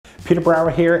Peter Brower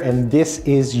here, and this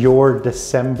is your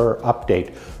December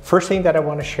update. First thing that I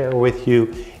want to share with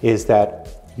you is that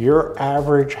your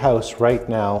average house right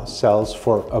now sells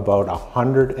for about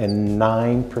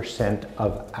 109%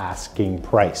 of asking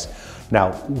price.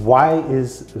 Now, why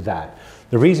is that?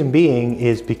 The reason being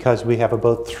is because we have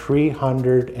about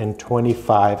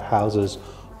 325 houses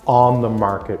on the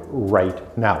market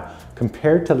right now.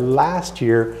 Compared to last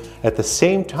year, at the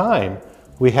same time,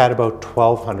 we had about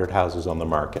 1,200 houses on the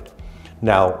market.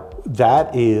 Now,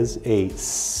 that is a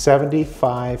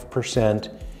 75%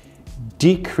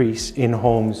 decrease in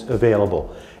homes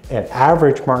available. An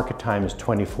average market time is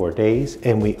 24 days,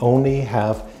 and we only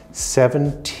have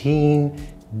 17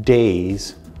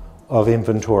 days of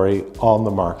inventory on the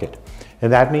market.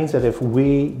 And that means that if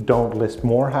we don't list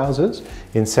more houses,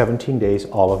 in 17 days,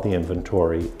 all of the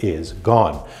inventory is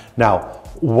gone. Now,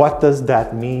 what does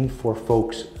that mean for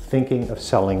folks thinking of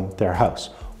selling their house?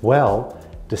 Well,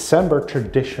 December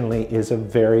traditionally is a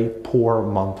very poor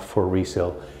month for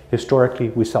resale. Historically,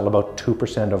 we sell about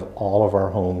 2% of all of our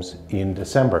homes in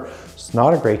December. It's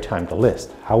not a great time to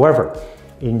list. However,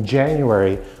 in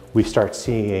January, we start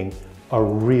seeing a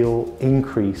real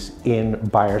increase in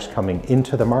buyers coming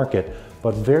into the market,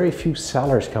 but very few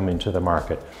sellers come into the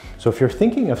market. So if you're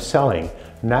thinking of selling,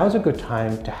 now's a good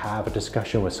time to have a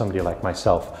discussion with somebody like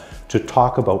myself to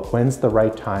talk about when's the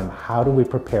right time, how do we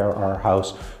prepare our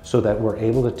house so that we're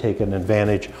able to take an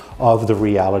advantage of the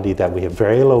reality that we have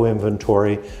very low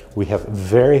inventory, we have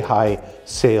very high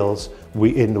sales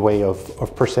in the way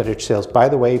of percentage sales. By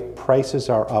the way, prices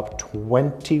are up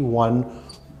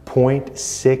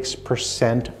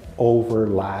 21.6% over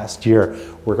last year.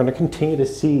 We're going to continue to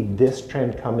see this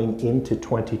trend coming into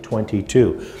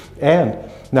 2022. And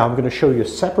now I'm going to show you a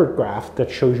separate graph that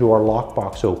shows you our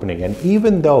lockbox opening. And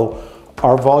even though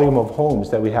our volume of homes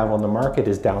that we have on the market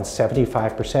is down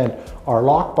 75%, our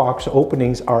lockbox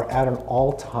openings are at an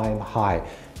all-time high.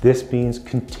 This means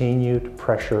continued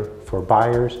pressure for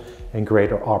buyers and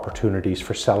greater opportunities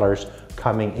for sellers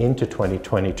coming into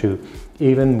 2022,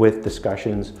 even with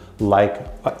discussions like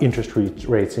interest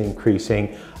rates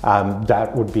increasing.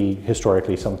 That would be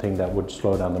historically something that would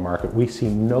slow down the market. We see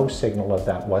no signal of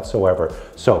that whatsoever.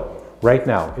 So right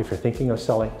now, if you're thinking of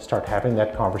selling, start having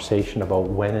that conversation about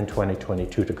when in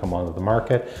 2022 to come onto the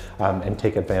market and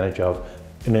take advantage of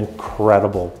an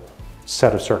incredible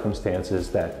set of circumstances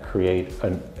that create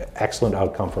an excellent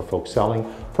outcome for folks selling.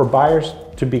 For buyers,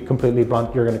 to be completely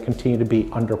blunt, you're going to continue to be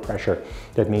under pressure.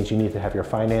 That means you need to have your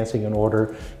financing in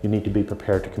order, you need to be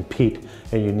prepared to compete,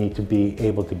 and you need to be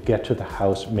able to get to the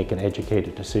house, make an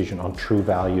educated decision on true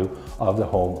value of the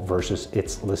home versus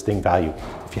its listing value.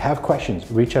 If you have questions,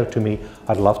 reach out to me.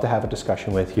 I'd love to have a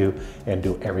discussion with you and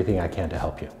do everything I can to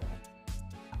help you.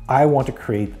 I want to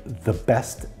create the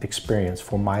best experience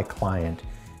for my client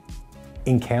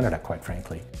in Canada, quite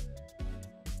frankly.